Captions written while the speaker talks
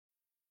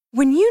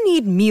When you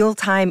need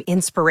mealtime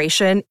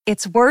inspiration,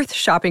 it's worth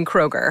shopping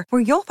Kroger,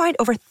 where you'll find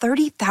over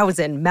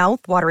 30,000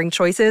 mouth-watering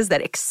choices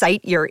that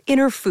excite your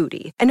inner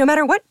foodie. And no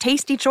matter what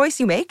tasty choice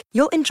you make,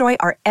 you'll enjoy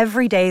our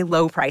everyday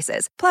low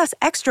prices, plus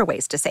extra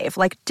ways to save,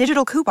 like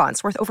digital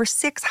coupons worth over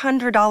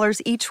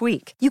 $600 each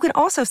week. You can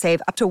also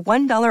save up to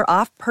 $1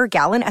 off per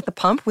gallon at the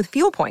pump with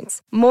fuel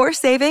points. More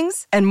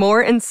savings and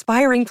more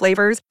inspiring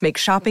flavors make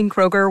shopping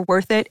Kroger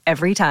worth it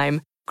every time.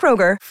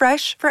 Kroger,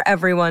 fresh for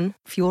everyone.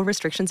 Fuel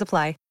restrictions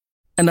apply.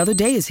 Another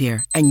day is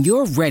here, and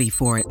you're ready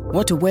for it.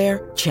 What to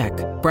wear? Check.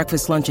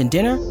 Breakfast, lunch, and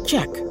dinner?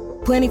 Check.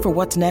 Planning for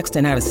what's next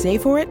and how to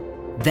save for it?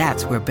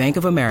 That's where Bank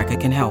of America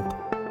can help.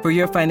 For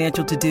your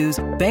financial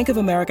to-dos, Bank of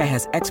America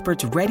has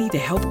experts ready to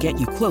help get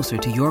you closer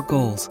to your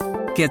goals.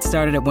 Get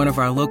started at one of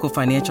our local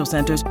financial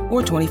centers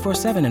or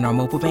 24/7 in our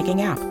mobile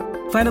banking app.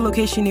 Find a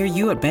location near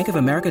you at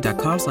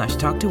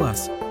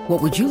bankofamerica.com/talktous.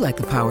 What would you like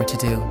the power to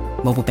do?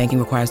 Mobile banking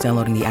requires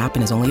downloading the app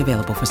and is only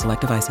available for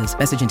select devices.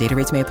 Message and data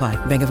rates may apply.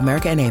 Bank of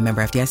America N.A.,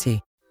 member FDIC.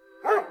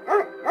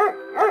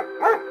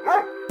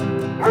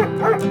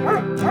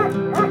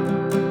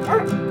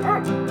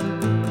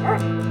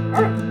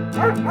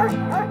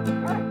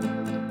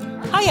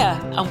 Hiya,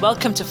 and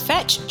welcome to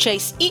Fetch,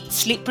 Chase, Eat,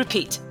 Sleep,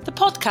 Repeat, the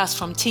podcast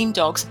from Team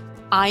Dogs.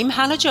 I'm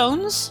Hannah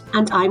Jones.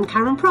 And I'm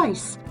Karen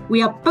Price.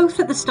 We are both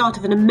at the start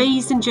of an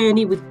amazing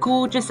journey with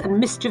gorgeous and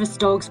mischievous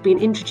dogs being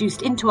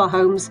introduced into our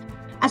homes,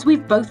 as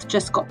we've both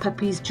just got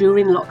puppies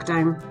during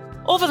lockdown.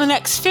 Over the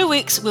next few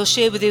weeks, we'll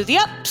share with you the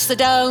ups, the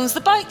downs,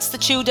 the bites, the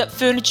chewed up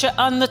furniture,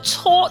 and the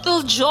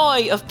total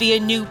joy of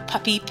being new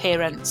puppy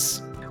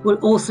parents. We'll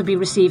also be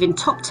receiving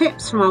top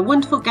tips from our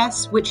wonderful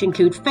guests, which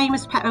include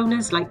famous pet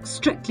owners like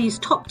Strictly's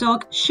top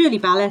dog, Shirley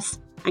Ballas,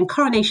 and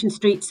Coronation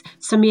Street's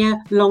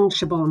Samir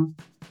Longshabon.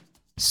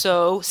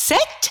 So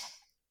sit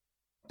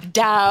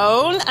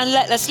down and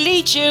let us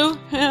lead you,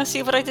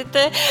 see what I did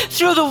there,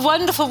 through the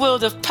wonderful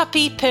world of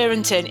puppy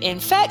parenting in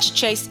Fetch,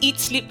 Chase, Eat,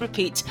 Sleep,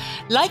 Repeat.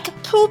 Like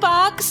poo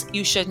bags,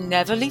 you should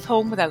never leave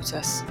home without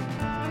us.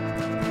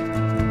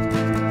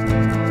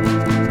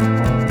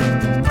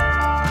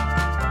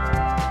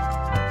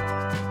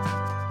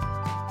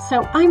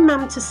 So I'm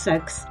Mam to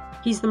Suggs.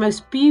 He's the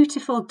most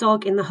beautiful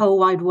dog in the whole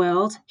wide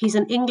world. He's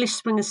an English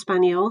Springer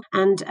Spaniel,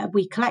 and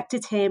we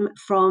collected him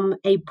from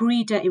a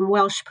breeder in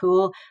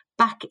Welshpool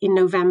back in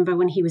November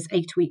when he was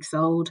 8 weeks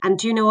old. And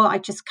do you know what? I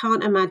just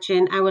can't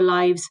imagine our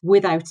lives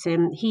without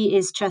him. He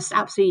is just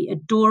absolutely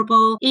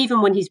adorable.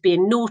 Even when he's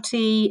being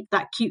naughty,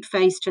 that cute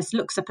face just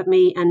looks up at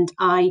me and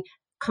I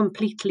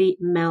completely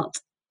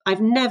melt.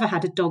 I've never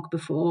had a dog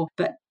before,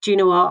 but do you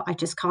know what? I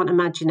just can't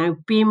imagine now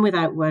being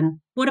without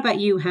one. What about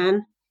you,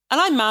 Han? And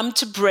I'm Mam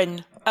to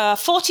Bryn, a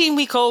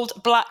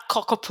 14-week-old black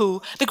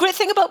cockapoo. The great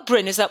thing about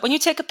Bryn is that when you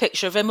take a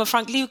picture of him, well,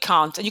 frankly, you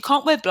can't. And you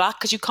can't wear black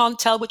because you can't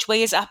tell which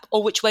way is up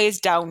or which way is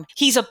down.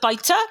 He's a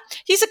biter,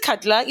 he's a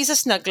cuddler, he's a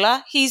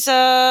snuggler, he's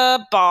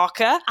a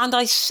barker. And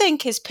I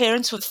think his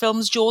parents were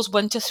films Jaws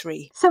 1 to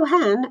 3. So,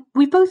 Han,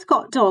 we both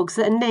got dogs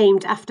that are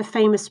named after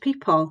famous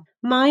people.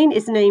 Mine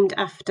is named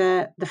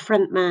after the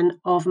frontman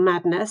of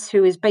Madness,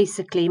 who is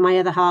basically my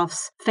other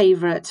half's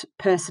favourite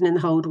person in the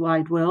whole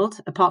wide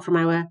world, apart from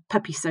our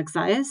puppy Suggs,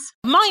 that is.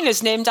 Mine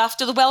is named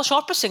after the Welsh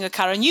opera singer,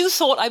 Karen. You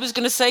thought I was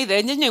going to say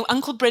then, didn't you?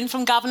 Uncle Bryn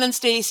from Gavin and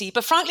Stacey.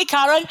 But frankly,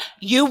 Karen,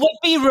 you would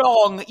be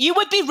wrong. You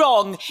would be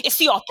wrong. It's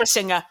the opera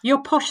singer.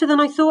 You're posher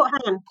than I thought,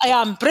 Han. I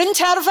am Bryn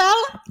Terfel.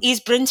 He's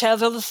Bryn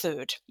Terfel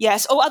III.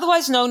 Yes, or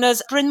otherwise known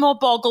as Brynmore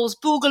Boggles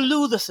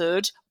Boogaloo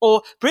III,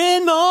 or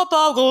Brynmore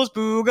Boggles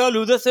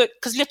Boogaloo III.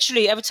 Because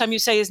literally every time you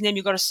say his name,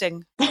 you've got to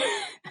sing.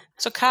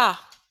 So, Car,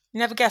 you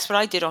never guess what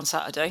I did on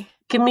Saturday.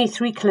 Give me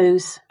 3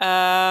 clues.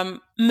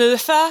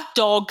 Merthyr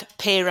dog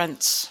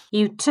parents.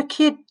 You took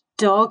your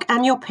dog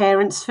and your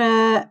parents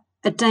for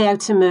a day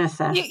out in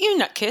Merthyr. You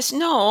nutkiss.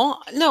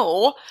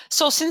 No.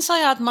 So since I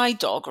had my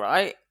dog,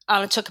 right,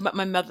 and I took him at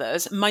my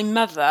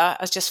mother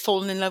has just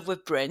fallen in love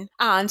with Bryn.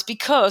 And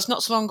because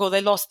not so long ago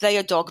they lost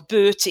their dog,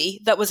 Bertie,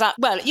 that was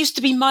it used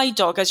to be my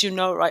dog, as you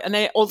know, right? And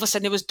then all of a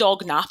sudden it was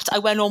dog napped. I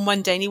went home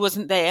one day and he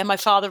wasn't there. My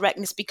father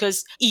reckoned it's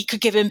because he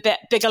could give him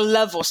bigger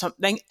love or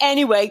something.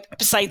 Anyway,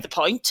 beside the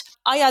point,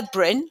 I had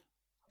Bryn.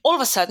 All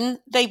of a sudden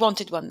they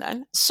wanted one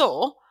then.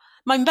 So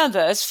my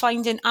mother's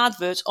finding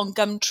adverts on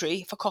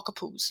Gumtree for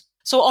cockapoos.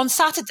 So on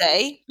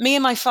Saturday, me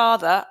and my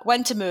father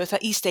went to Merthyr,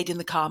 he stayed in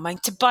the car, mine,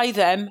 to buy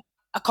them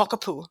a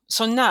cockapoo.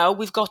 So now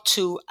we've got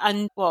 2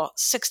 and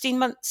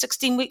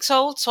 16 weeks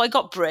old. So I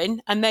got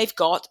Bryn and they've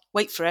got,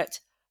 wait for it,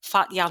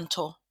 Fat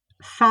Yanto.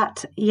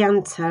 Fat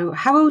Yanto.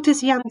 How old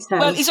is Yanto?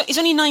 Well, he's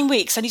only 9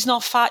 weeks and he's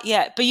not fat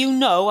yet. But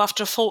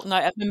after a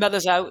fortnight at my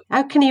mother's out,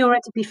 how can he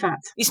already be fat?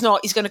 He's not.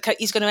 He's going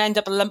to end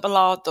up a lump of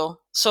lard though.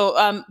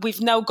 So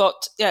we've now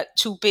got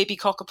 2 baby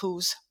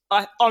cockapoos.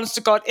 Honest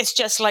to God, it's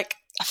just like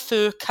a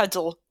fur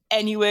cuddle.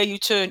 Anywhere you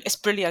turn, it's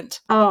brilliant.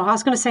 Oh, I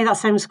was going to say that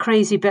sounds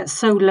crazy, but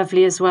so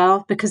lovely as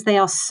well, because they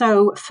are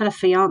so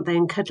fluffy, aren't they,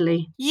 and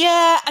cuddly?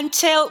 Yeah,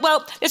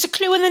 there's a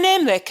clue in the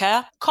name there,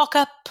 Ker.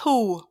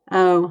 Cockapoo.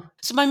 Oh.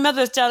 So my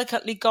mother's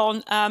delicately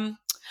gone,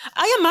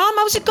 Hiya, Mum.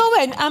 How's it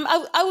going?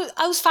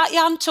 How's Fat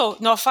Yanto?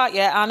 Not fat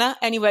yet, Anna.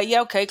 Anyway,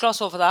 yeah, okay,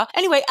 gloss over that.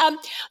 Anyway,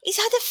 he's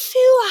had a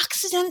few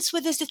accidents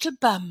with his little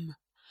bum.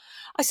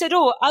 I said,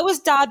 oh, how was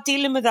Dad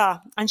dealing with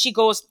that? And she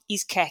goes,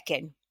 he's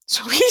kecking.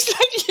 So he's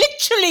like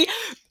literally,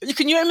 you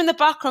can hear him in the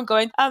background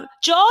going,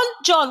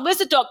 John, where's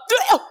the dog?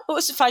 Oh,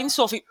 it's fine,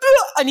 Sophie.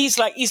 And he's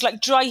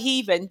like dry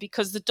heaving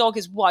because the dog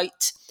is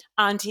white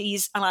and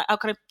how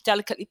can I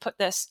delicately put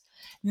this?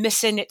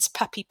 Missing its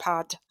puppy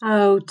pad.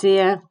 Oh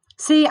dear.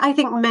 See, I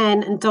think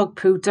men and dog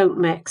poo don't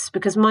mix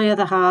because my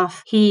other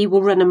half, he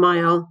will run a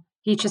mile.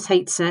 He just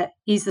hates it.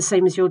 He's the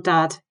same as your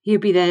dad. He'll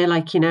be there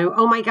like,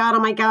 oh my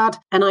God.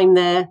 And I'm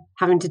there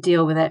having to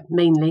deal with it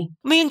mainly.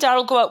 Me and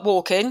Daryl go out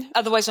walking,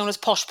 otherwise known as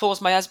Posh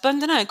Paws, my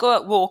husband, and I go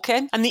out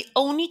walking. And the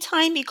only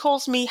time he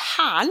calls me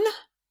Han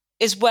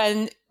is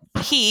when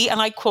he,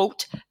 and I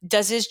quote,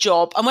 does his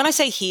job. And when I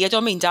say he, I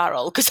don't mean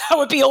Daryl, because that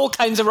would be all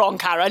kinds of wrong,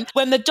 Karen.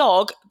 When the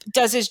dog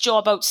does his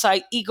job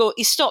outside, he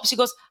stops, he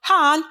goes,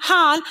 Han,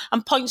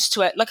 and points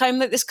to it. Like I'm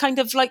like this kind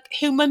of like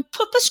human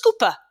pooper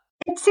scooper.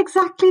 It's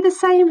exactly the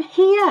same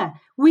here.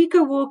 We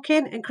go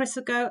walking and Chris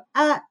will go,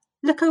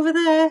 look over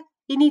there.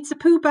 He needs a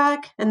poo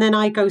bag. And then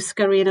I go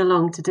scurrying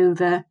along to do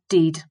the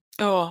deed.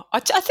 Oh, I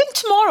think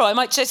tomorrow I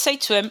might just say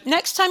to him,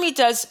 next time he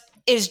does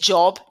his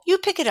job, you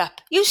pick it up.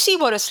 You see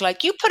what it's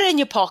like. You put it in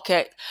your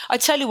pocket. I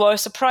tell you what, a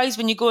surprise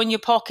when you go in your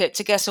pocket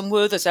to get some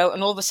Werthers out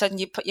and all of a sudden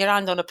you put your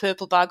hand on a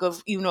purple bag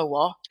of you know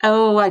what.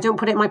 Oh, I don't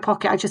put it in my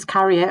pocket. I just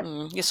carry it.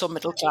 You're so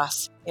middle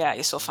class. Yeah,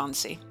 you're so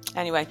fancy.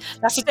 Anyway,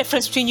 that's the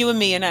difference between you and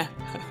me, innit?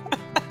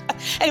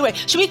 Anyway,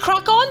 should we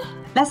crack on?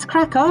 Let's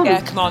crack on.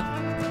 Yeah, come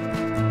on.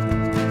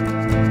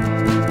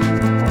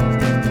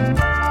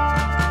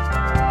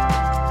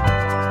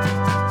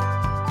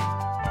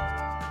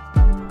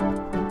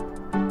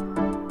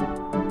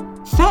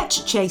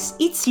 Fetch, Chase,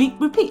 Eat, Sleep,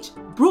 Repeat.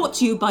 Brought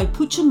to you by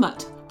Pooch and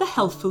Mutt, the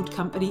health food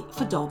company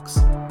for dogs.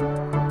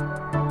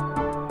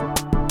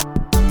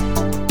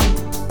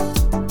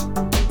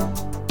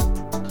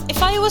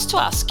 If I was to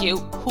ask you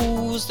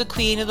who's the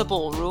queen of the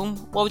ballroom,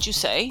 what would you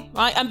say?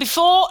 Right? And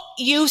before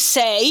you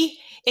say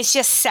it's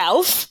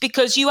yourself,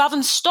 because you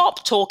haven't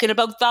stopped talking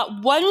about that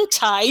one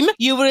time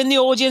you were in the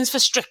audience for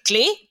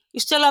Strictly. You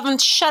still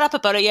haven't shut up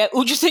about it yet.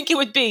 Who do you think it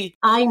would be?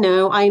 I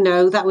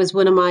know. That was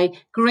one of my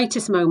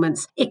greatest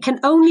moments. It can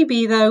only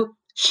be, though,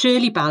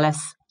 Shirley Ballas,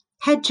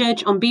 head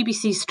judge on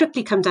BBC's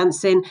Strictly Come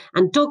Dancing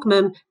and dog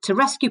mum to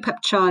rescue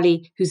pup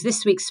Charlie, who's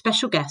this week's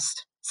special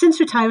guest.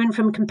 Since retiring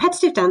from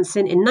competitive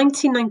dancing in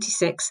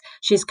 1996,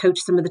 she has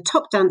coached some of the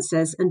top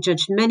dancers and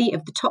judged many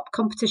of the top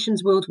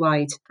competitions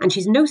worldwide. And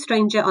she's no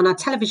stranger on our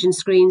television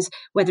screens,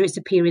 whether it's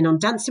appearing on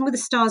Dancing with the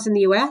Stars in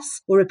the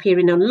US or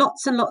appearing on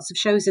lots and lots of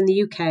shows in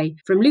the UK,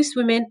 from Loose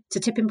Women to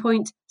Tipping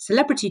Point,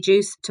 Celebrity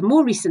Juice to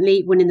more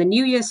recently winning the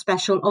New Year's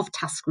special of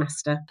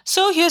Taskmaster.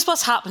 So here's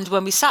what's happened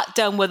when we sat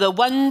down with a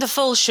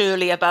wonderful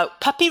Shirley about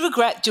puppy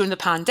regret during the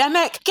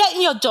pandemic,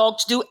 getting your dog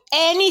to do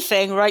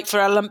anything right for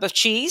a lump of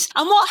cheese,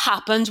 and what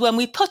happened when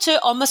we put her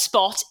on the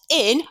spot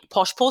in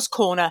Posh Paws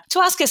Corner to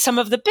ask her some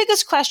of the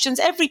biggest questions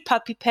every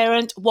puppy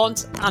parent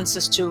wants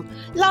answers to,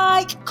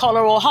 like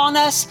collar or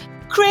harness,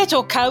 crate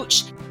or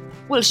couch,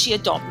 will she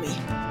adopt me?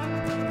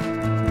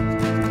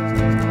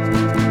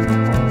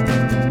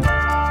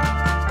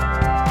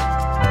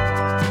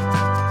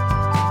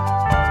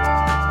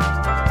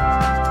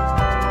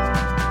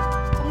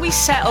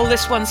 Settle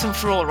this once and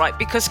for all, right?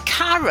 Because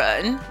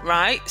Karen,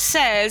 right,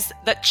 says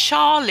that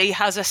Charlie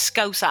has a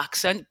Scouse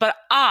accent, but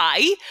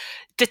I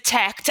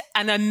detect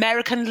an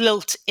American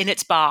lilt in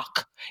its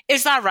bark.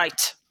 Is that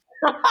right?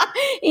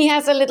 He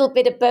has a little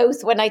bit of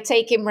both. When I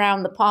take him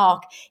round the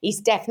park, he's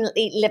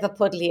definitely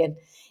Liverpudlian.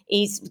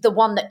 He's the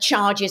one that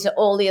charges at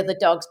all the other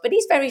dogs, but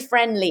he's very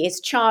friendly.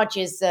 His charge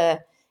is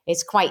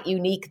quite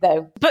unique,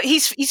 though. But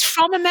he's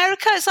from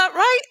America, is that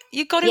right?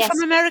 You got him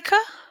from America?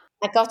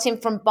 I got him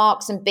from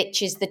Barks and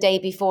Bitches the day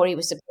before he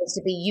was supposed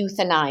to be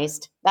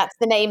euthanized. That's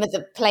the name of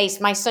the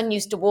place. My son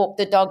used to walk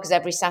the dogs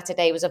every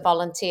Saturday. He was a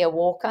volunteer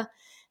walker.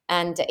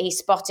 And he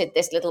spotted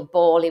this little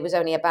ball. He was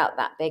only about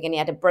that big and he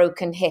had a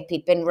broken hip.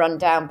 He'd been run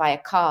down by a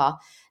car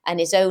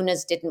and his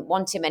owners didn't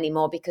want him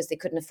anymore because they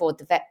couldn't afford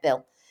the vet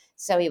bill.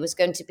 So he was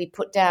going to be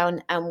put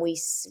down and we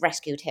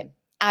rescued him.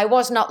 I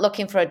was not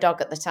looking for a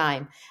dog at the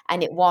time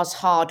and it was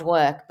hard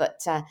work,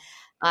 but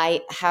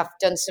I have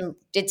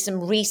did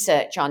some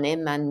research on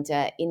him, and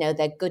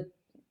they're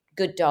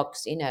good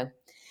dogs.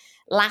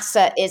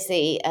 Lhasa is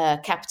the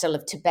capital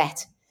of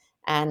Tibet,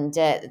 and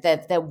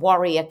they're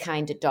warrior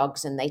kind of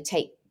dogs, and they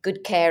take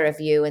good care of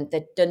you, and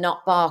they're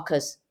not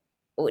barkers.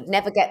 Would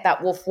never get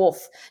that woof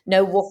woof,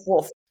 no woof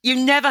woof. You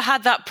never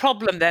had that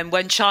problem then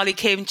when Charlie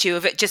came to you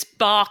of it just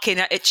barking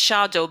at its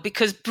shadow,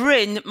 because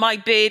Bryn, my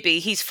baby,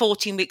 he's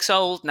 14 weeks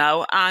old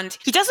now and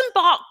he doesn't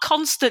bark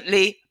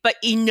constantly, but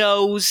he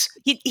knows,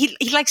 he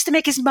likes to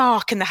make his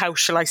mark in the house,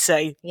 shall I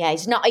say. Yeah,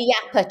 he's not a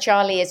yapper.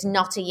 Charlie is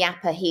not a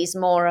yapper. He's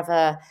more of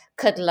a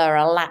cuddler,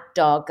 a lap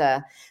dog.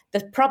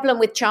 The problem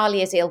with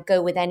Charlie is he'll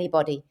go with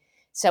anybody.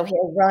 So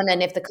he'll run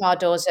and if the car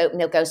door's open,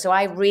 he'll go. So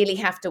I really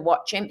have to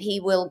watch him. He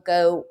will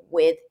go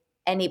with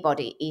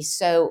anybody. He's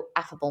so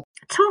affable.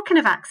 Talking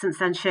of accents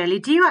then, Shirley,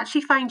 do you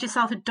actually find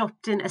yourself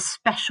adopting a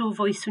special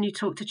voice when you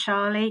talk to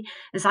Charlie,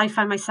 as I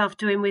find myself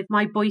doing with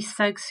my boy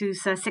Suggs,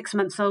 who's 6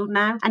 months old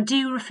now? And do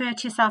you refer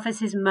to yourself as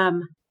his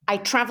mum? I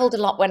travelled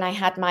a lot when I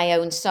had my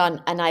own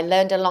son, and I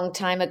learned a long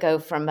time ago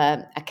from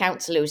a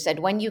counsellor who said,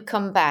 when you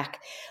come back,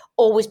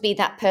 always be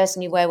that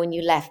person you were when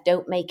you left.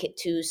 Don't make it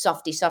too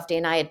softy.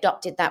 And I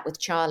adopted that with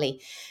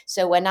Charlie.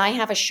 So when I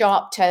have a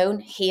sharp tone,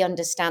 he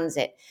understands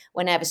it.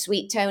 When I have a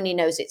sweet tone, he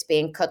knows it's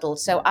being cuddled.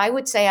 So I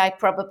would say I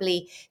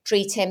probably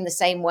treat him the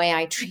same way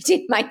I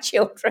treated my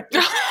children.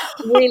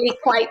 Really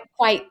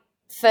quite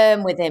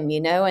firm with him,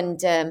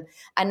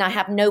 and I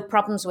have no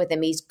problems with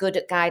him. He's good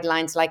at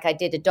guidelines. Like I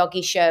did a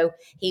doggy show.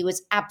 He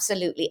was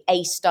absolutely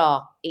a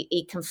star.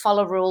 He can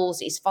follow rules.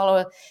 He's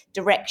follow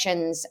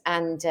directions.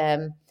 And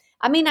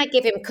I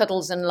give him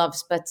cuddles and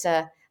loves, but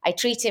I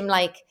treat him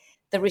like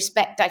the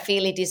respect I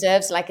feel he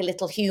deserves, like a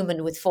little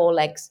human with 4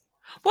 legs.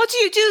 What do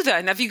you do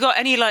then? Have you got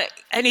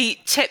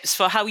any tips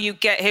for how you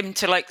get him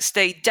to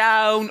stay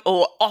down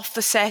or off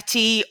the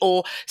settee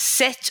or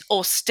sit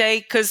or stay?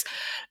 Because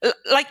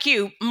like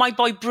you, my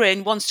boy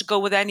Bryn wants to go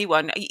with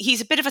anyone.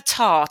 He's a bit of a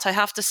tart, I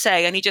have to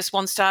say, and he just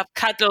wants to have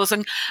cuddles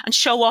and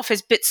show off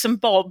his bits and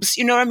bobs.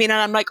 You know what I mean?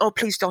 And I'm like, oh,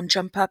 please don't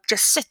jump up,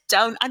 just sit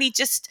down. And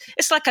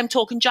it's like I'm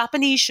talking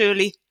Japanese,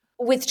 Shirley.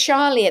 With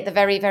Charlie at the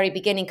very, very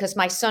beginning, because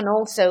my son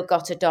also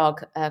got a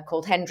dog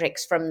called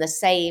Hendrix from the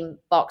same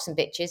Barks and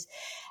Bitches.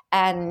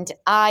 And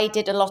I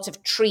did a lot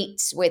of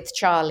treats with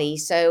Charlie.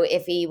 So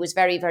if he was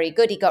very, very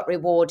good, he got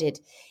rewarded.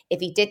 If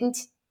he didn't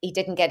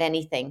get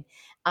anything.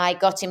 I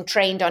got him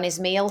trained on his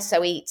meal.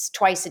 So he eats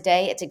twice a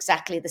day at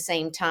exactly the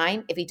same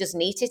time. If he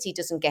doesn't eat it, he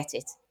doesn't get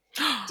it.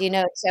 Do you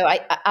know? So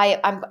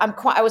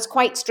I was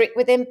quite strict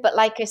with him, but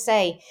like I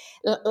say,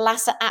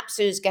 Lhasa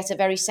Apsos get a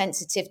very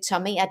sensitive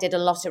tummy. I did a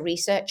lot of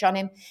research on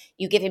him.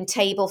 You give him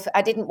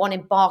I didn't want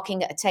him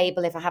barking at a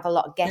table if I have a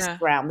lot of guests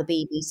around, the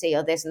BBC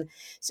or this,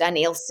 and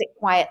he'll sit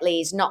quietly.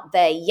 He's not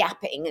there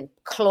yapping and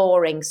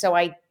clawing. So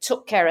I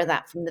took care of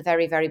that from the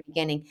very, very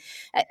beginning.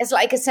 It's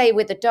like I say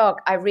with the dog,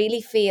 I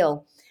really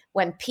feel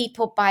when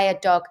people buy a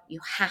dog,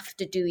 you have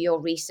to do your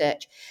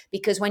research,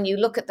 because when you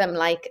look at them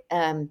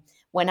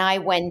when I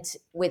went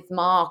with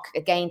Mark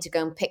again to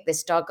go and pick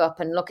this dog up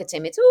and look at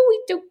him, it's, oh,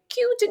 he's too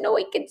cute and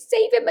I can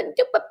save him.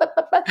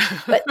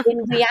 But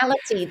in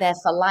reality, they're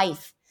for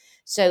life.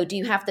 So do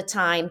you have the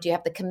time? Do you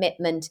have the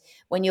commitment?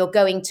 When you're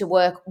going to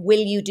work,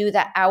 will you do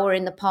that hour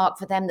in the park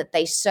for them that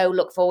they so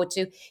look forward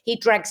to? He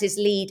drags his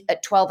lead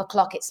at 12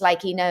 o'clock. It's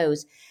like he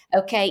knows,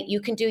 okay, you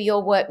can do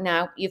your work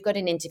now. You've got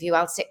an interview.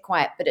 I'll sit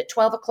quiet. But at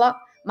 12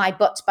 o'clock, my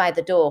butt's by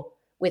the door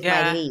with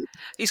my lead.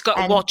 He's got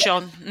a watch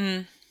on.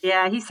 Mm.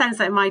 Yeah, he sounds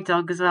like my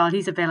dog as well.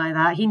 He's a bit like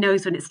that. He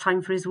knows when it's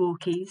time for his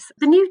walkies.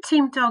 The new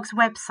Team Dogs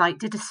website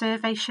did a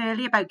survey,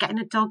 Shirley, about getting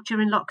a dog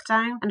during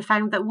lockdown and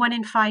found that 1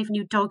 in 5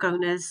 new dog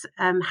owners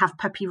have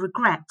puppy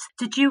regret.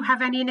 Did you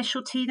have any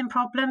initial teething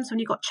problems when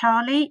you got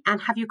Charlie?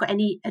 And have you got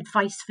any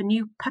advice for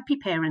new puppy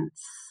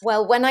parents?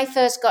 Well, when I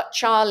first got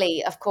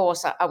Charlie, of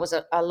course, I was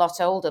a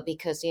lot older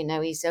because,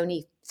 he's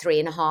only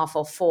 3.5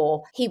 or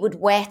 4. He would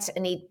wet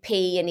and he'd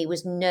pee and he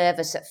was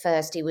nervous at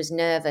first. He was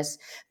nervous.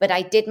 But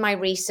I did my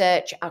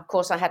research. Of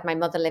course, I had my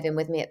mother living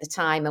with me at the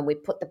time and we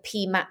put the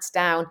pee mats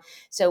down.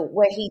 So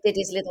where he did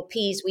his little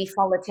pees, we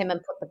followed him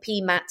and put the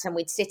pee mats and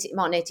we'd sit him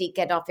on it. He'd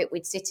get off it.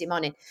 We'd sit him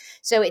on it.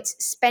 So it's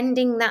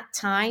spending that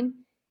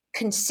time,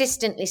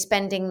 consistently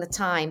spending the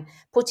time,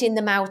 putting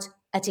them out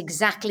at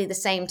exactly the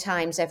same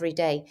times every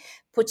day,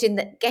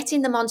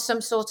 getting them on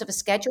some sort of a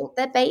schedule.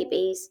 They're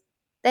babies.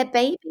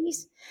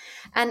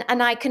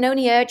 And I can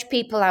only urge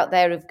people out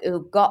there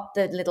who got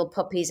the little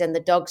puppies and the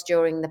dogs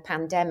during the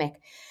pandemic.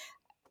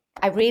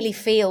 I really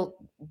feel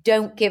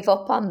don't give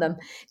up on them.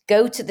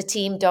 Go to the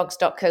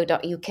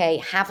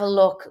teamdogs.co.uk, have a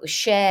look,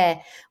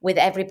 share with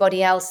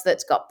everybody else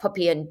that's got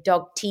puppy and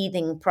dog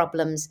teething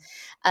problems.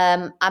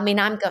 I'm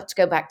got to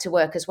go back to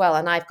work as well,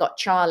 and I've got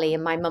Charlie,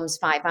 and my mum's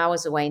 5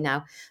 hours away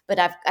now. But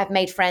I've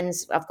made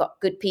friends. I've got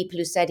good people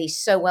who said he's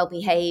so well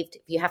behaved.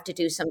 If you have to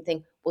do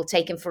something, we'll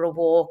take him for a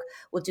walk.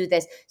 We'll do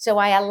this. So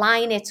I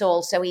align it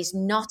all so he's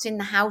not in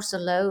the house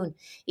alone.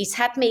 He's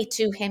had me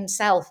to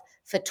himself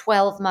for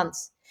 12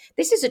 months.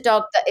 This is a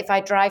dog that if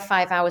I drive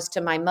 5 hours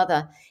to my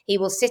mother, he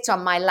will sit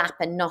on my lap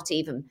and not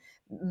even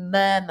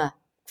murmur.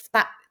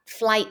 That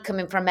flight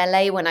coming from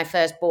LA when I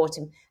first bought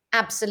him,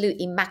 absolute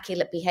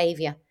immaculate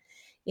behavior.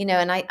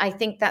 And I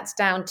think that's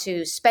down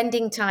to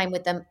spending time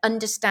with them,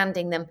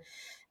 understanding them,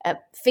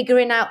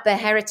 figuring out their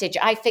heritage.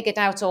 I figured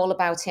out all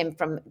about him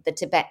from the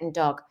Tibetan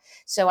dog.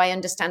 So I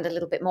understand a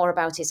little bit more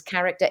about his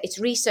character. It's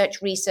research.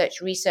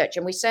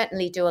 And we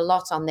certainly do a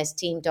lot on this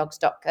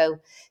teamdogs.co.uk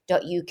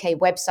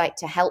website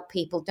to help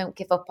people. Don't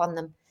give up on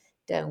them.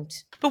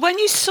 Don't. But when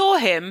you saw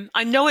him,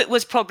 I know it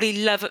was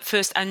probably love at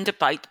first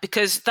underbite,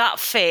 because that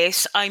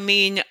face,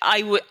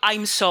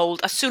 I'm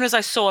sold. As soon as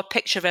I saw a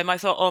picture of him, I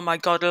thought, oh my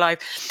God, alive.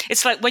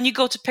 It's like when you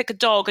go to pick a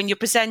dog and you're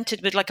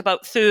presented with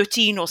about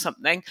 13 or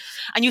something,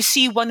 and you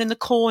see one in the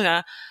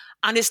corner,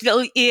 and his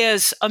little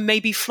ears are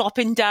maybe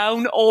flopping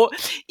down, or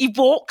he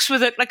walks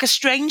with it like a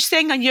strange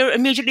thing, and you're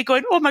immediately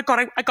going, oh my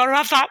God, I got to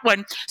have that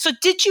one. So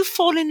did you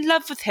fall in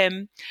love with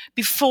him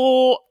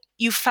before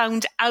you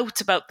found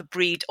out about the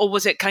breed, or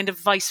was it kind of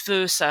vice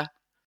versa?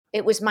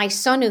 It was my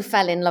son who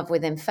fell in love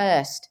with him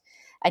first.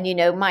 And,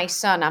 my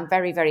son, I'm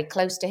very, very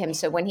close to him.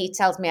 So when he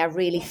tells me, I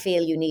really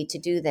feel you need to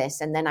do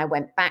this. And then I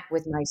went back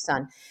with my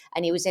son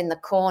and he was in the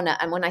corner.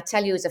 And when I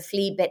tell you it was a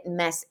flea-bitten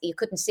mess, you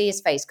couldn't see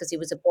his face because he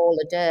was a ball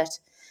of dirt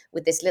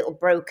with this little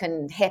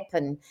broken hip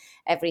and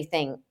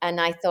everything. And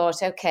I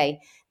thought,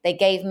 okay, they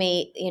gave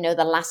me,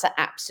 the Lhasa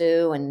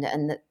Apso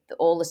and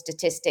all the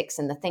statistics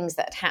and the things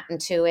that had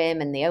happened to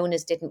him, and the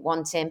owners didn't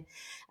want him.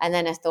 And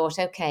then I thought,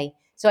 okay.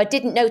 So I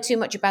didn't know too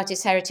much about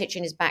his heritage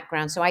and his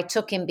background. So I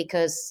took him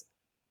because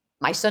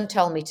my son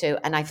told me to,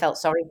 and I felt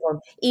sorry for him,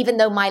 even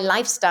though my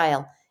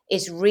lifestyle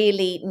is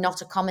really not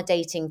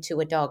accommodating to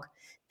a dog.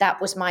 That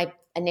was my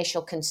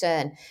initial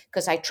concern,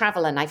 because I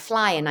travel and I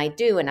fly and I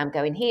do, and I'm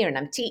going here and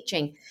I'm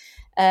teaching.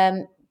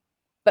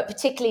 But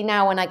particularly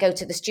now when I go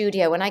to the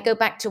studio, when I go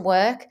back to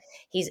work,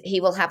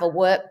 he will have a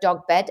work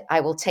dog bed.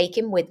 I will take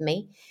him with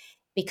me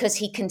because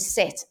he can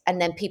sit,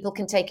 and then people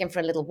can take him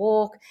for a little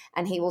walk,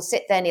 and he will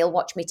sit there and he'll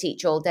watch me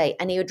teach all day.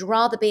 And he would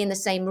rather be in the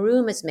same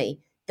room as me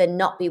than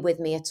not be with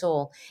me at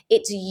all.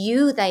 It's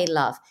you they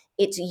love.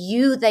 It's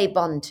you they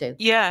bond to.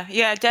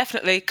 Yeah,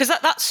 definitely. Because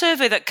that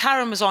survey that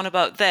Karen was on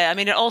about there, I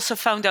mean, it also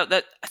found out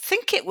that I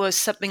think it was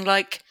something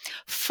like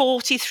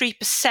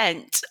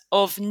 43%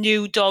 of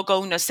new dog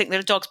owners think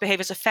their dog's behavior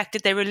has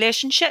affected their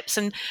relationships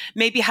and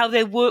maybe how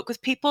they work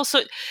with people.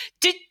 So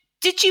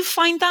did you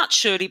find that,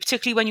 Shirley,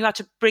 particularly when you had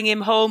to bring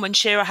him home and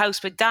share a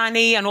house with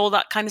Danny and all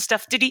that kind of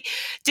stuff? Did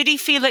he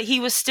feel that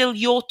he was still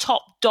your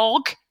top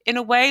dog in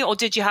a way, or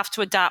did you have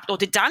to adapt, or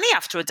did Danny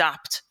have to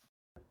adapt?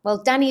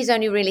 Well, Danny's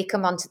only really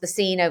come onto the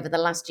scene over the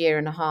last year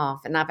and a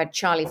half, and I've had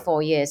Charlie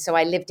 4 years. So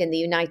I lived in the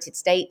United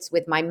States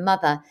with my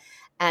mother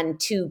and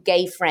two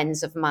gay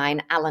friends of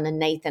mine, Alan and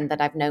Nathan, that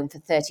I've known for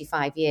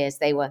 35 years.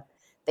 They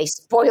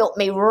spoilt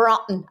me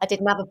rotten. I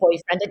didn't have a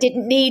boyfriend. I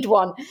didn't need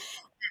one.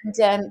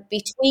 And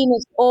between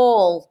us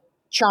all,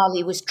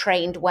 Charlie was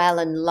trained well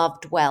and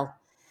loved well.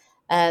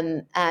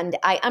 And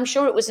I'm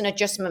sure it was an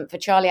adjustment for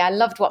Charlie. I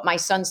loved what my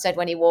son said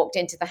when he walked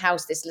into the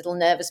house, this little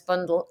nervous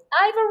bundle.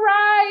 I've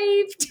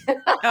arrived.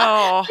 Oh.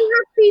 I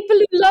have people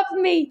who love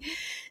me.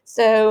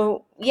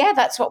 So, yeah,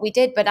 that's what we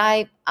did. But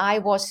I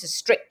was as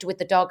strict with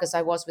the dog as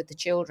I was with the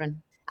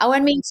children. I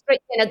mean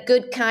strict in a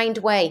good, kind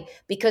way,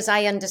 because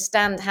I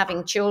understand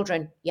having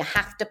children, you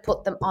have to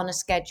put them on a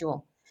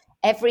schedule.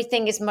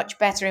 Everything is much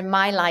better in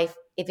my life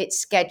if it's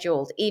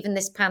scheduled. Even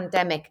this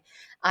pandemic,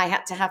 I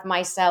had to have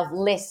myself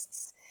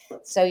lists.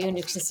 So you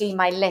can see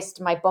my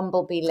list, my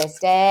Bumblebee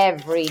list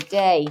every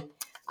day.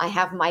 I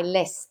have my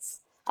lists,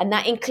 and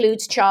that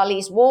includes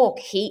Charlie's walk.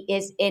 He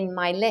is in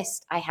my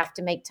list. I have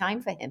to make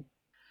time for him.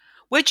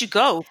 Where'd you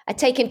go? I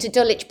take him to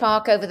Dulwich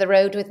Park over the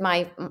road with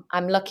my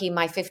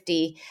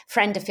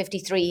friend of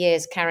 53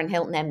 years, Karen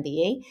Hilton,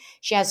 MBE.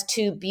 She has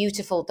two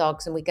beautiful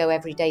dogs, and we go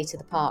every day to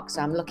the park.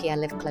 So I'm lucky I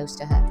live close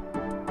to her.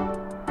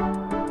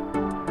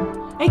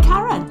 Hey,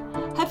 Karen,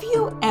 have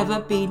you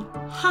ever been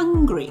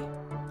hungry?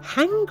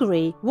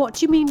 Hangry? What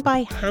do you mean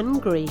by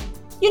hangry?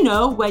 You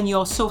know, when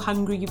you're so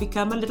hungry you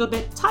become a little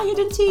bit tired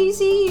and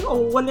teasy,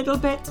 or a little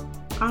bit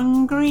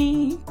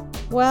hungry.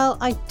 Well,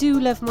 I do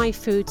love my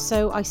food,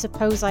 so I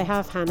suppose I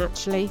have, Han,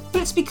 actually.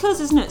 But it's because,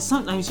 isn't it,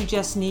 sometimes you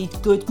just need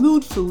good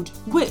mood food,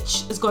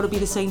 which has got to be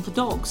the same for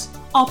dogs.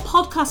 Our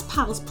podcast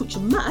pals Pooch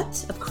and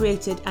Mutt have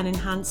created an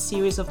enhanced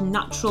series of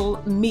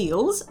natural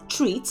meals,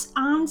 treats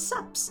and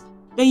sips.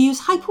 They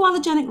use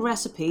hypoallergenic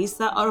recipes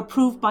that are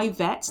approved by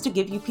vets to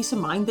give you peace of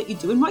mind that you're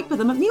doing right with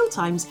them at meal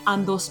times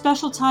and those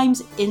special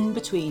times in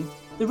between.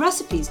 The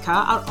recipes,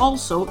 Kat, are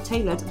also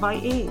tailored by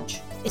age.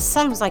 It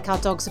sounds like our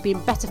dogs are being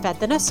better fed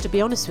than us, to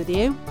be honest with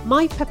you.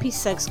 My puppy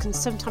Suggs can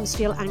sometimes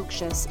feel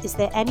anxious. Is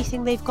there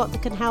anything they've got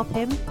that can help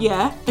him?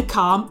 Yeah, the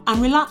Calm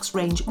and Relax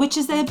range, which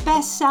is their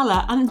best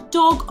seller, and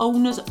dog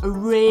owners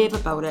rave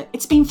about it.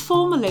 It's been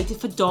formulated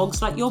for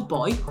dogs like your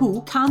boy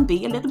who can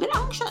be a little bit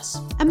anxious.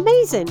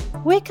 Amazing!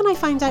 Where can I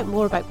find out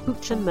more about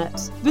Pooch and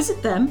Mutt?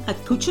 Visit them at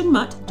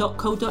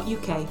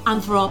poochandmutt.co.uk.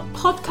 And for our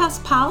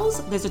podcast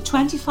pals, there's a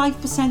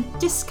 25%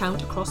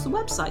 discount across the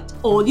website.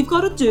 All you've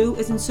got to do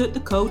is insert the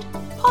code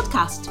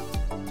podcast.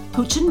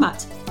 Pooch and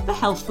Mutt, the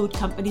health food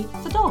company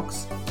for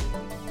dogs.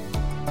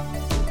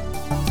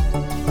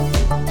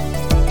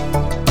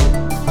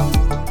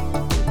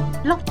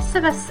 Lots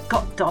of us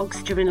got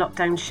dogs during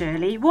lockdown,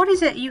 Shirley. What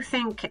is it you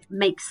think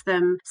makes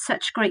them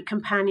such great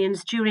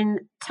companions during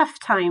tough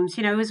times,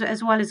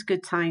 as well as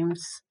good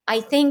times? I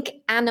think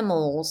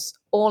animals,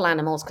 all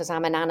animals, because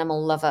I'm an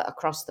animal lover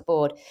across the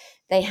board,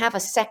 they have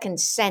a second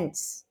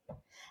sense.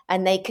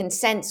 And they can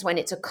sense when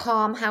it's a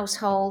calm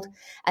household,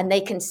 and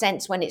they can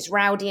sense when it's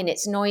rowdy and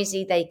it's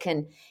noisy.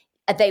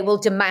 They will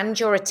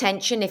demand your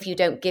attention if you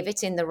don't give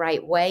it in the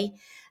right way.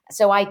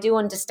 So I do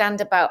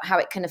understand about how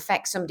it can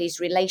affect somebody's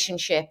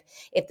relationship.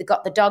 If they've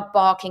got the dog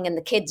barking and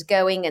the kids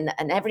going and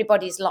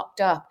everybody's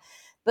locked up,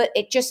 But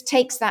it just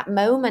takes that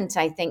moment,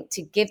 I think,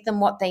 to give them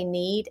what they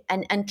need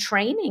and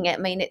training it.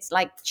 I mean, it's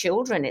like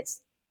children.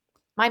 It's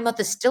my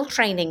mother's still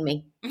training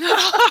me.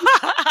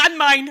 And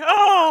mine.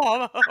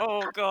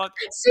 Oh, God.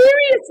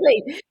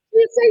 Seriously.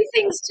 You say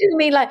things to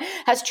me like,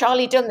 has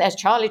Charlie done this?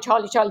 Charlie.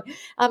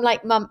 I'm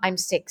like, Mum, I'm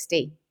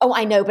 60. Oh,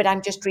 I know, but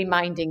I'm just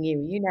reminding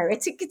you,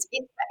 it's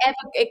forever.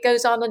 It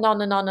goes on and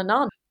on and on and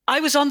on. I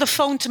was on the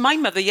phone to my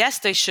mother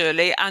yesterday,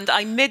 Shirley, and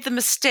I made the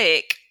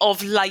mistake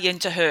of lying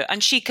to her,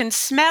 and she can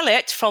smell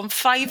it from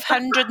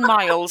 500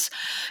 miles.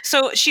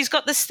 So she's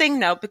got this thing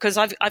now, because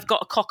I've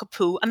got a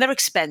cockapoo, and they're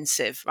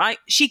expensive, right?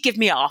 She give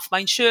me half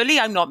mine, Shirley.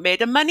 I'm not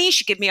made of money.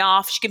 She give me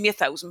half. She give me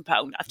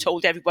 £1,000. I've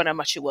told everyone how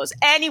much it was.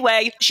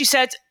 Anyway, she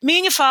said, me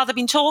and your father have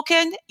been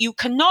talking. You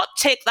cannot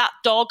take that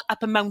dog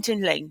up a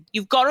mountain lane.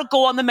 You've got to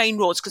go on the main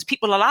roads because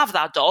people will have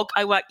that dog.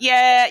 I went,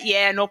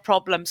 yeah, no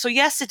problem. So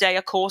yesterday,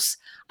 of course,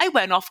 I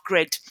went off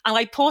grid and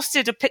I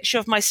posted a picture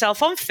of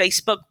myself on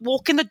Facebook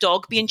walking the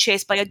dog being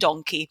chased by a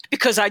donkey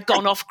because I'd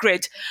gone off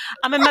grid.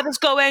 And my mother's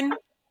going,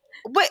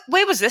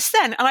 where was this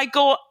then? And I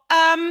go,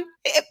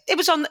 it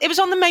was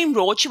on the main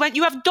road. She went,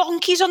 you have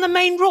donkeys on the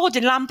main road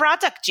in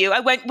Llanbradach, do you?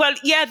 I went, well,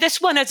 yeah,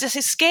 this one has just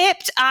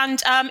escaped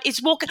and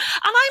it's walking.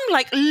 And I'm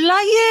like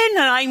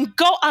lying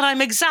and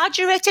I'm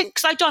exaggerating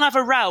because I don't have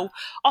a row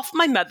off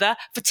my mother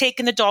for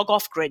taking the dog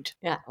off grid.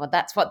 Yeah, well,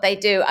 that's what they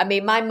do. I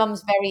mean, my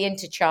mum's very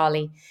into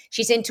Charlie.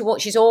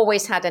 She's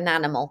always had an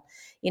animal,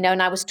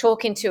 and I was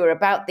talking to her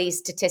about these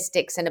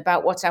statistics and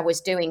about what I was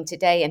doing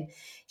today. And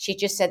she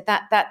just said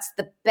that's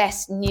the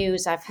best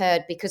news I've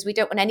heard, because we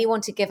don't want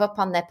anyone to give up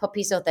on their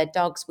puppies or their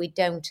dogs. We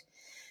don't.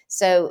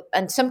 So,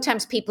 and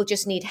sometimes people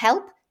just need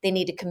help. They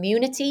need a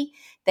community.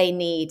 They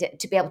need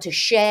to be able to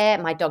share.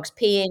 My dog's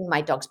peeing.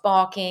 My dog's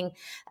barking.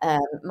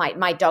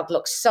 My dog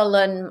looks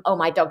sullen. Oh,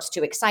 my dog's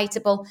too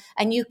excitable.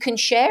 And you can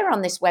share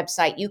on this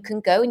website. You can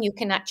go and you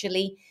can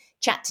actually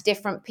chat to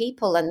different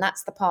people. And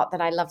that's the part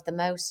that I love the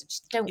most.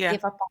 Just don't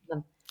give up on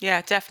them.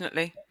 Yeah,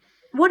 definitely.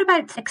 What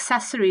about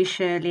accessories,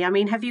 Shirley? I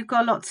mean, have you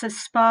got lots of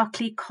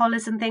sparkly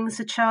collars and things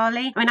for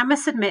Charlie? I mean, I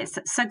must admit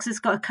that Suggs has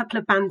got a couple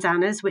of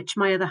bandanas, which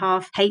my other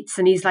half hates,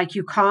 and he's like,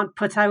 you can't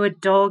put our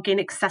dog in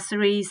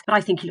accessories, but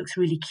I think he looks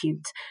really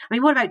cute. I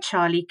mean, what about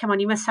Charlie? Come on,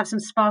 you must have some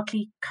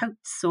sparkly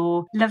coats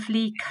or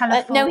lovely,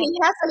 colourful... No, he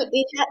has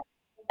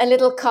a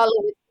little collar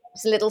with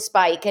a little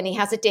spike, and he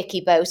has a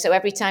dicky bow, so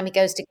every time he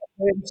goes to get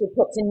room, she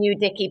puts a new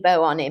dicky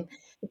bow on him.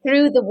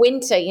 Through the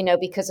winter,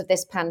 because of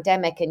this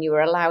pandemic and you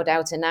were allowed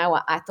out an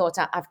hour, I thought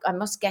I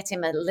must get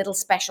him a little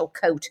special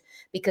coat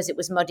because it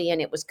was muddy and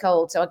it was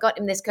cold. So I got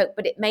him this coat,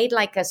 but it made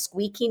like a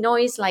squeaky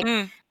noise, like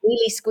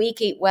really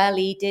squeaky. Well,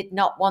 he did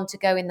not want to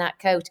go in that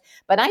coat,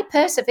 but I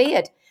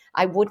persevered.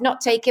 I would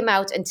not take him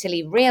out until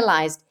he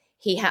realized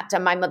he had to.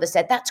 My mother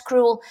said, that's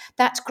cruel.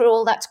 That's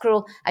cruel. That's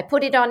cruel. I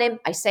put it on him.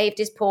 I saved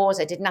his paws.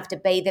 I didn't have to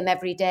bathe him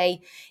every day.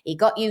 He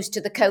got used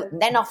to the coat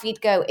and then off he'd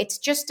go. It's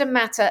just a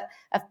matter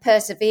of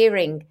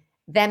persevering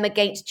them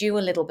against you a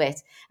little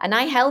bit. And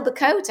I held the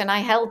coat and I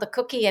held the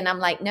cookie and I'm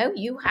like, no,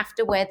 you have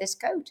to wear this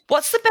coat.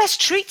 What's the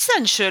best treats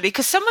then, Shirley?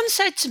 Because someone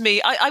said to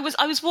me, I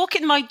was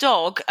walking my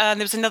dog and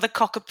there was another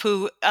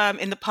cockapoo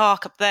in the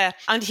park up there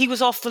and he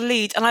was off the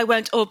lead. And I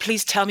went, oh,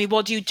 please tell me,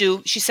 what do you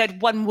do? She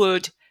said one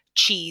word,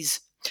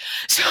 cheese.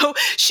 So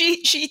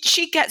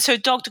she gets her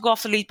dog to go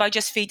off the lead by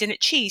just feeding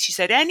it cheese. She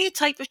said, any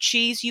type of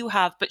cheese you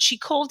have, but she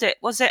called it,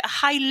 was it a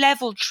high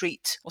level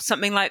treat or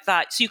something like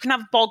that? So you can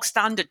have bog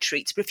standard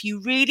treats, but if you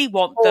really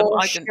want them,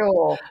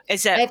 sure.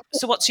 Is it?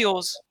 So what's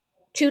yours?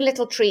 2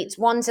 little treats.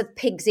 One's a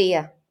pig's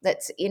ear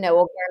that's,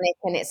 organic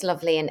and it's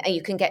lovely. And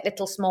you can get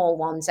little small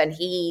ones and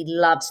he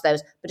loves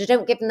those, but I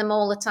don't give them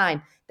all the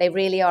time. They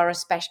really are a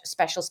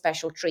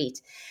special treat.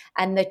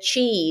 And the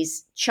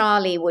cheese,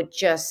 Charlie would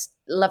just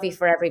love you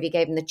forever if you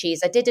gave him the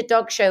cheese. I did a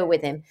dog show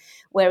with him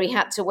where he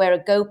had to wear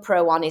a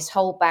GoPro on his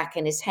whole back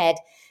and his head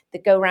to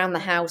go around the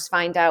house,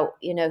 find out,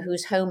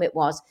 whose home it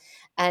was.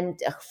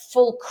 And a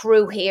full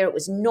crew here. It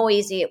was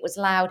noisy. It was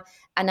loud.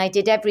 And I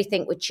did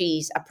everything with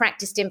cheese. I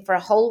practiced him for a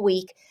whole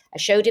week. I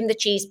showed him the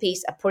cheese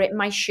piece. I put it in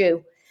my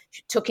shoe,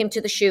 took him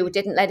to the shoe,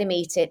 didn't let him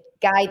eat it,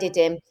 guided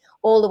him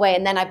all the way.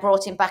 And then I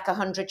brought him back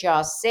 100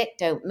 jars. Sit,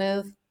 don't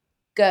move.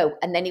 Go.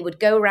 And then he would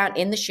go around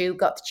in the shoe,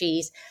 got the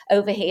cheese,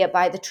 over here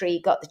by the tree,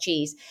 got the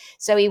cheese.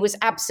 So he was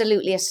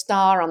absolutely a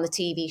star on the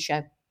TV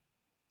show.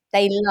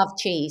 They love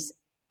cheese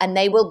and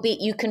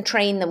you can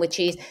train them with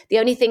cheese. The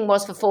only thing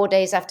was for 4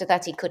 days after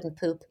that, he couldn't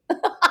poop.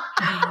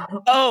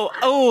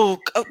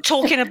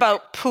 Talking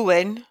about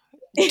pooing.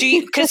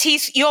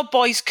 Because your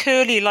boy's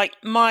curly like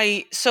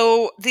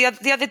so the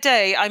other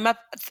day I'm up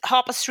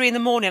 3:30 in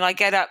the morning. I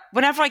get up.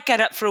 Whenever I get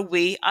up for a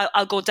wee,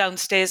 I'll go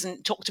downstairs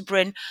and talk to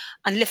Bryn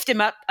and lift him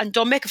up and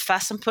don't make a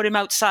fuss and put him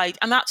outside,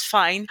 and that's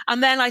fine.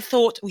 And then I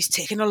thought, he's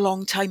taking a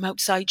long time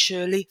outside,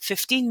 Shirley.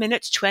 15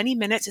 minutes, 20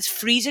 minutes. It's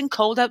freezing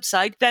cold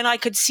outside. Then I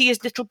could see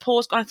his little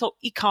paws and I thought,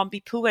 he can't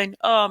be pooing.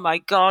 Oh my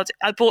God.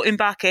 I brought him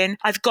back in.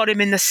 I've got him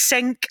in the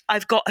sink.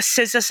 I've got a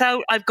scissors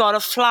out. I've got a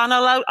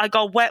flannel out. I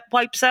got wet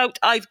wipes out.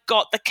 I've got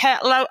got the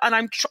kettle out and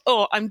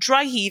I'm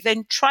dry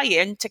heaving,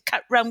 trying to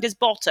cut round his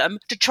bottom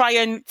to try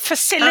and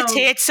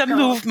facilitate some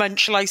movement,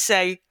 shall I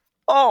say.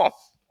 Oh,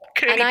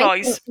 curly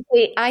boys.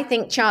 I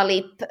think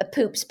Charlie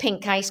poops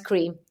pink ice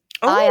cream.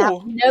 Oh. I have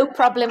no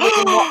problem with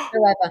him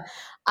whatsoever.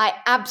 I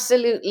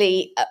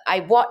absolutely,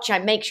 I watch, I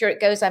make sure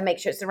it goes, I make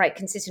sure it's the right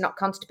consistency, not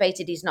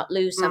constipated, he's not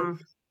loose,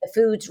 the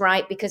food's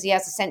right, because he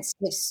has a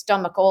sensitive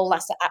stomach. All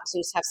Lhasa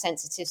Apsus have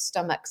sensitive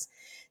stomachs.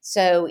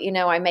 So,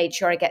 I made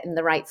sure I get him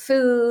the right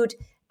food,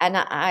 and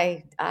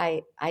I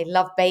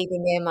love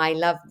bathing him. I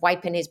love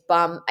wiping his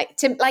bum. Like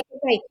I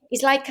say,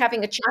 he's like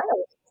having a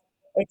child.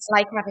 It's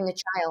like having a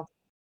child.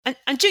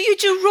 And do you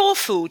do raw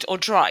food or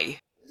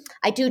dry?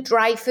 I do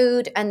dry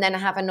food, and then I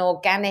have an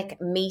organic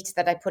meat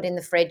that I put in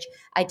the fridge.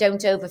 I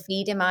don't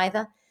overfeed him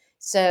either.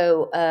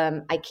 So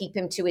I keep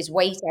him to his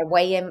weight. I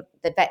weigh him.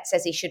 The vet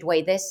says he should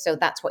weigh this, so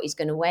that's what he's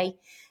going to weigh.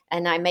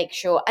 And I make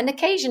sure, and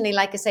occasionally,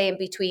 like I say, in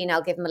between,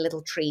 I'll give him a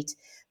little treat.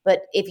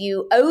 But if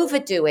you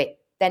overdo it,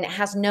 then it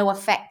has no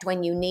effect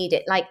when you need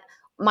it. Like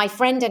my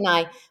friend and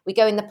I, we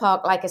go in the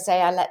park, like I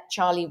say, I let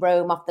Charlie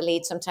roam off the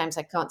lead. Sometimes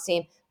I can't see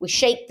him. We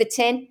shake the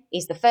tin.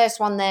 He's the first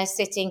one there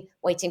sitting,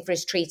 waiting for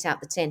his treat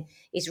out the tin.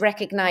 He's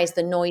recognized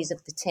the noise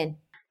of the tin.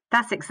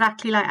 That's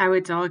exactly like our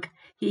dog.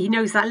 He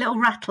knows that little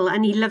rattle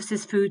and he loves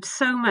his food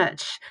so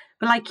much.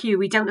 But like you,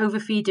 we don't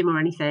overfeed him or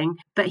anything,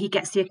 but he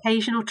gets the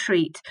occasional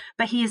treat.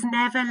 But he has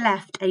never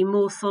left a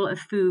morsel of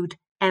food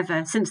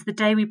ever since the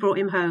day we brought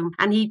him home.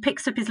 And he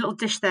picks up his little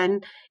dish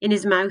then in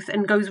his mouth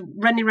and goes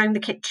running around the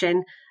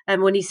kitchen.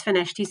 And when he's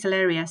finished, he's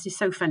hilarious. He's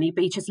so funny,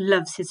 but he just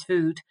loves his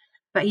food.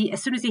 But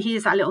as soon as he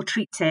hears that little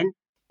treat tin.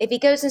 If he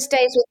goes and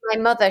stays with my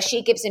mother,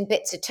 she gives him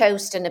bits of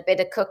toast and a bit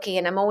of cookie.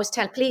 And I'm always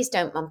telling, please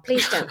don't, Mum,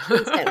 please don't,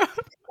 please don't.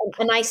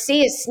 And I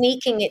see her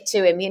sneaking it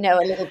to him, a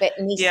little bit.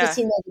 And he's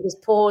sitting there with his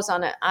paws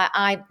on it.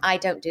 I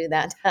don't do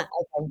that. I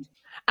don't.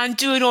 And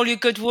doing all your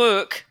good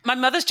work. My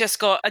mother's just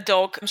got a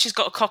dog. She's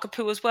got a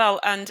cockapoo as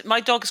well. And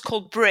my dog is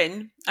called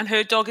Bryn, and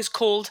her dog is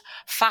called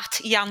Fat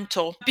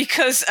Yanto,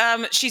 because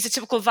she's a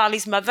typical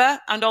Valley's mother,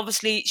 and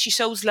obviously she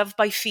shows love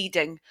by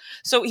feeding.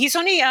 So he's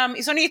only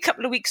a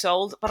couple of weeks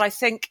old, but I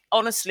think,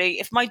 honestly,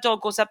 if my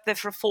dog goes up there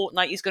for a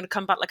fortnight, he's going to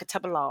come back like a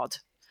tub of lard.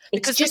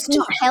 It's just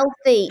not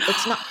healthy.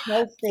 It's not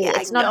healthy.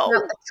 It's not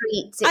about the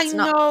treats. It's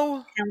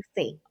not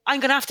healthy. I'm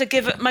going to have to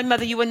give my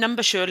mother you a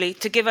number, Shirley,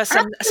 to give her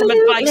some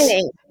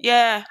advice.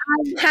 Yeah.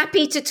 I'm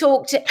happy to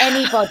talk to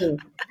anybody.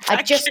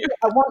 I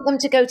want them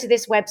to go to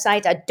this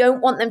website. I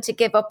don't want them to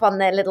give up on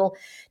their little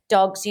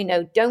dogs.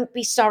 Don't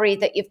be sorry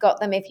that you've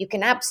got them. If you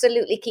can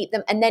absolutely keep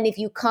them. And then if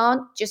you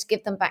can't, just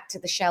give them back to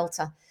the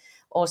shelter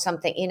or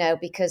something,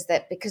 because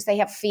they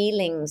have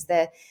feelings.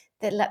 They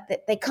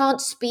can't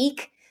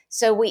speak.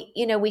 So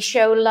we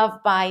show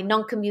love by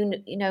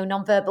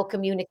non-verbal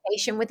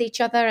communication with each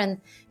other,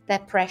 and they're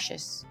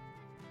precious.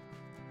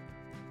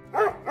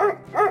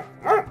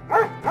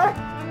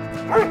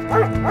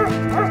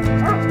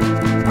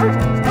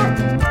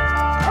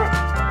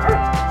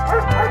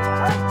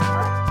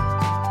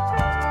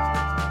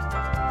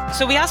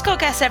 So we ask our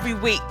guests every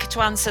week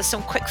to answer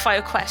some quick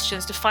fire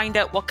questions to find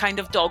out what kind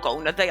of dog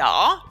owner they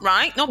are,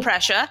 right? No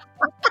pressure.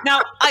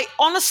 Now, I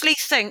honestly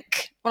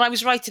think when I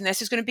was writing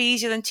this, it's going to be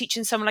easier than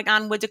teaching someone like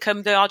Anne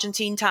Widdecombe the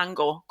Argentine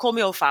tango. Call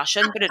me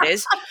old-fashioned, but it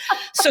is.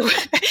 So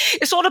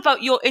it's all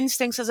about your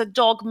instincts as a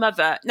dog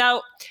mother.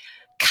 Now,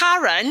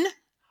 Karen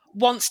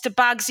wants to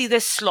Bagsy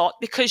this slot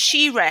because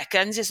she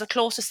reckons it's the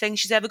closest thing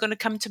she's ever going to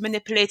come to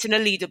manipulating a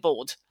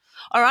leaderboard.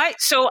 All right,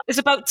 so there's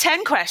about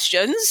 10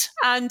 questions,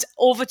 and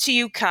over to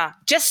you, Kat.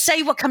 Just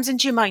say what comes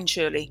into your mind,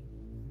 Shirley.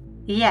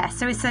 Yeah,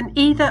 so it's an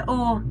either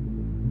or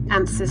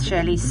answer,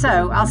 Shirley.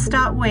 So I'll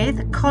start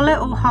with collar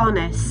or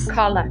harness?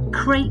 Collar.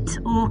 Crate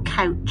or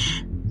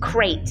couch?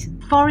 Crate.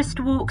 Forest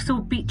walks or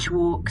beach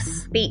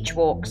walks? Beach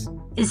walks.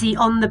 Is he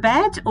on the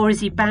bed or is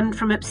he banned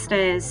from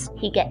upstairs?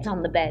 He gets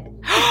on the bed.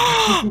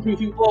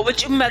 What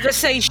would your mother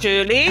say,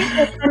 Shirley?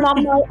 I'm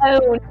on my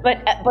own,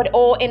 but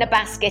or in a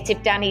basket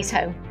if Danny's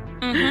home.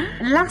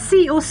 Mm-hmm.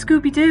 Lassie or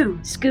Scooby-Doo?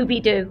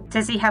 Scooby-Doo.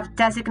 Does he have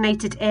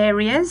designated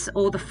areas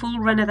or the full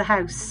run of the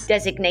house?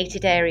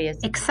 Designated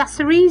areas.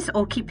 Accessories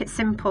or keep it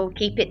simple?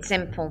 Keep it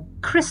simple.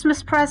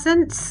 Christmas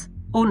presents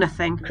or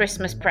nothing?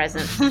 Christmas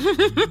presents.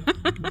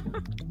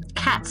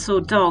 Cats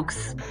or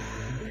dogs?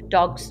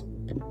 Dogs.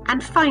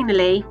 And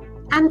finally,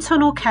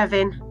 Anton or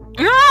Kevin?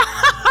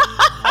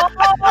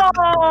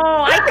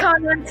 Oh, I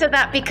can't answer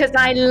that because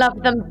I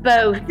love them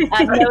both.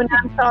 I've known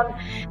Anton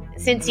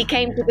since he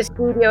came to the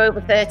studio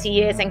over 30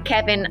 years, and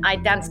Kevin, I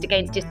danced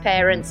against his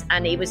parents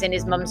and he was in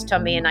his mum's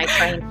tummy and I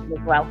trained him as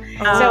well.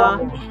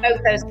 So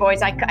both those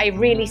boys, I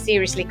really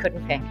seriously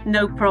couldn't pick.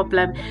 No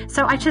problem.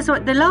 So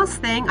the last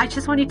thing, I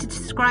just wanted to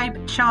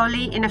describe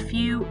Charlie in a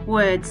few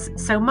words.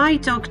 So my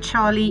dog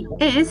Charlie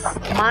is?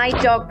 My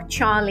dog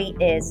Charlie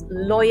is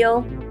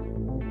loyal,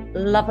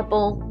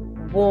 lovable,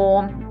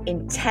 warm,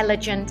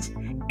 intelligent,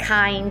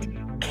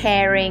 kind,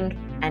 caring,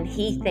 and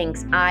he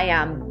thinks I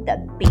am the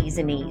bee's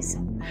knees.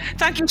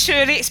 Thank you,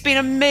 Shirley. It's been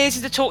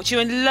amazing to talk to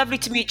you and lovely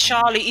to meet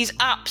Charlie. He's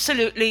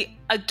absolutely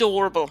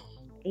adorable.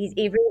 He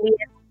really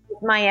is.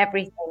 my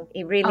everything.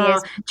 He really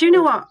is. Do you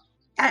know what?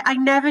 I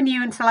never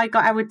knew until I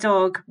got our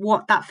dog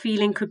what that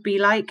feeling could be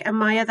like. And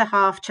my other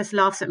half just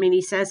laughs at me and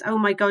he says, "Oh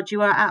my God,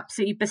 you are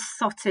absolutely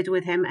besotted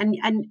with him."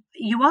 And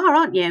you are,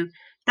 aren't you?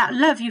 That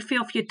love you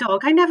feel for your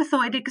dog. I never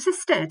thought it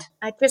existed.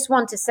 I just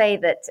want to say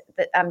that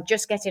I'm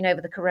just getting over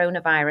the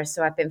coronavirus.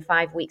 So I've been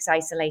 5 weeks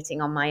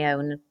isolating on my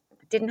own.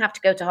 Didn't have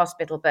to go to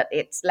hospital, but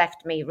it's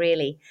left me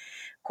really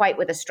quite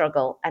with a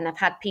struggle. And I've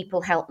had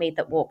people help me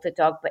that walk the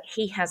dog, but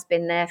he has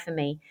been there for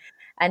me.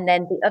 And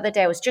then the other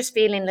day I was just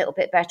feeling a little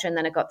bit better. And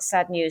then I got the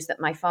sad news that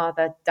my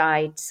father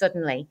died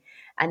suddenly.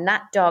 And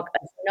that dog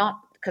has not,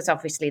 because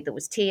obviously there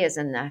was tears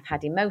and I've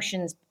had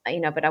emotions,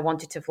 but I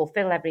wanted to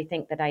fulfill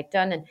everything that I'd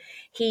done. And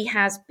he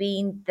has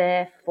been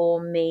there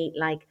for me,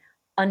 like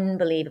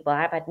unbelievable.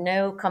 I've had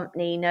no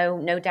company,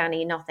 no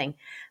Danny, nothing.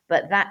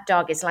 But that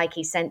dog is like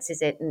he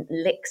senses it and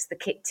licks the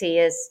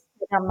tears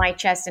on my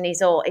chest. And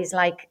he's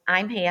like,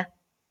 I'm here.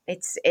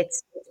 It's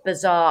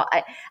bizarre.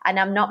 And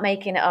I'm not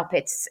making it up.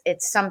 It's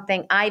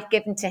something I've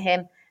given to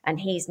him and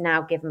he's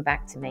now given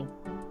back to me.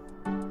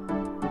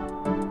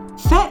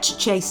 Fetch,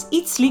 Chase,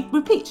 Eat, Sleep,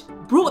 Repeat.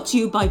 Brought to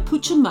you by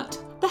Pooch and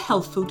Mutt, the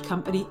health food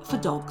company for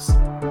dogs.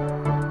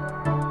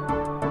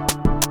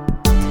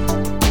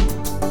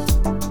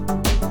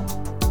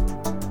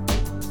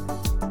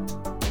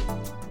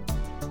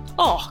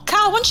 Oh,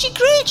 Cal, wasn't she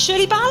great,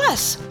 Shirley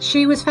Ballas?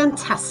 She was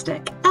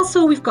fantastic. That's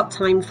all we've got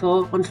time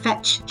for on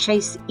Fetch,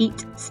 Chase,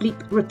 Eat, Sleep,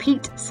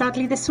 Repeat,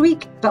 sadly this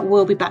week. But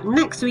we'll be back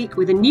next week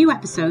with a new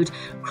episode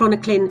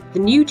chronicling the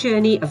new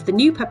journey of the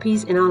new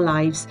puppies in our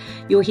lives.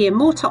 You'll hear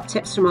more top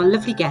tips from our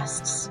lovely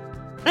guests.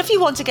 And if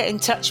you want to get in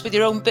touch with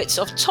your own bits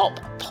of top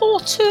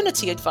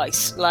paternity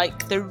advice,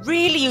 like the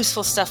really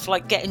useful stuff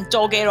like getting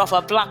dog hair off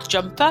a black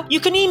jumper, you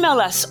can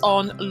email us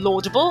on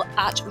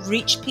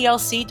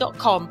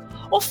laudable@reachplc.com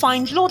or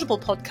find Laudable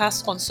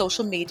Podcasts on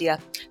social media.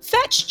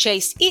 Fetch,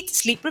 Chase, Eat,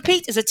 Sleep,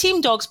 Repeat is a Team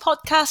Dogs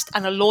podcast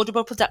and a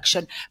Laudable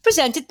production,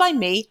 presented by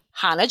me,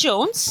 Hannah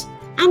Jones.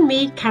 And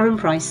me, Karen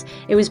Price.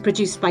 It was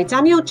produced by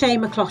Daniel J.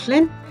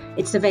 McLaughlin.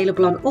 It's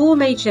available on all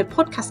major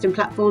podcasting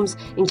platforms,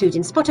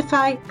 including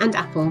Spotify and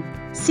Apple.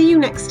 See you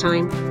next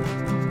time.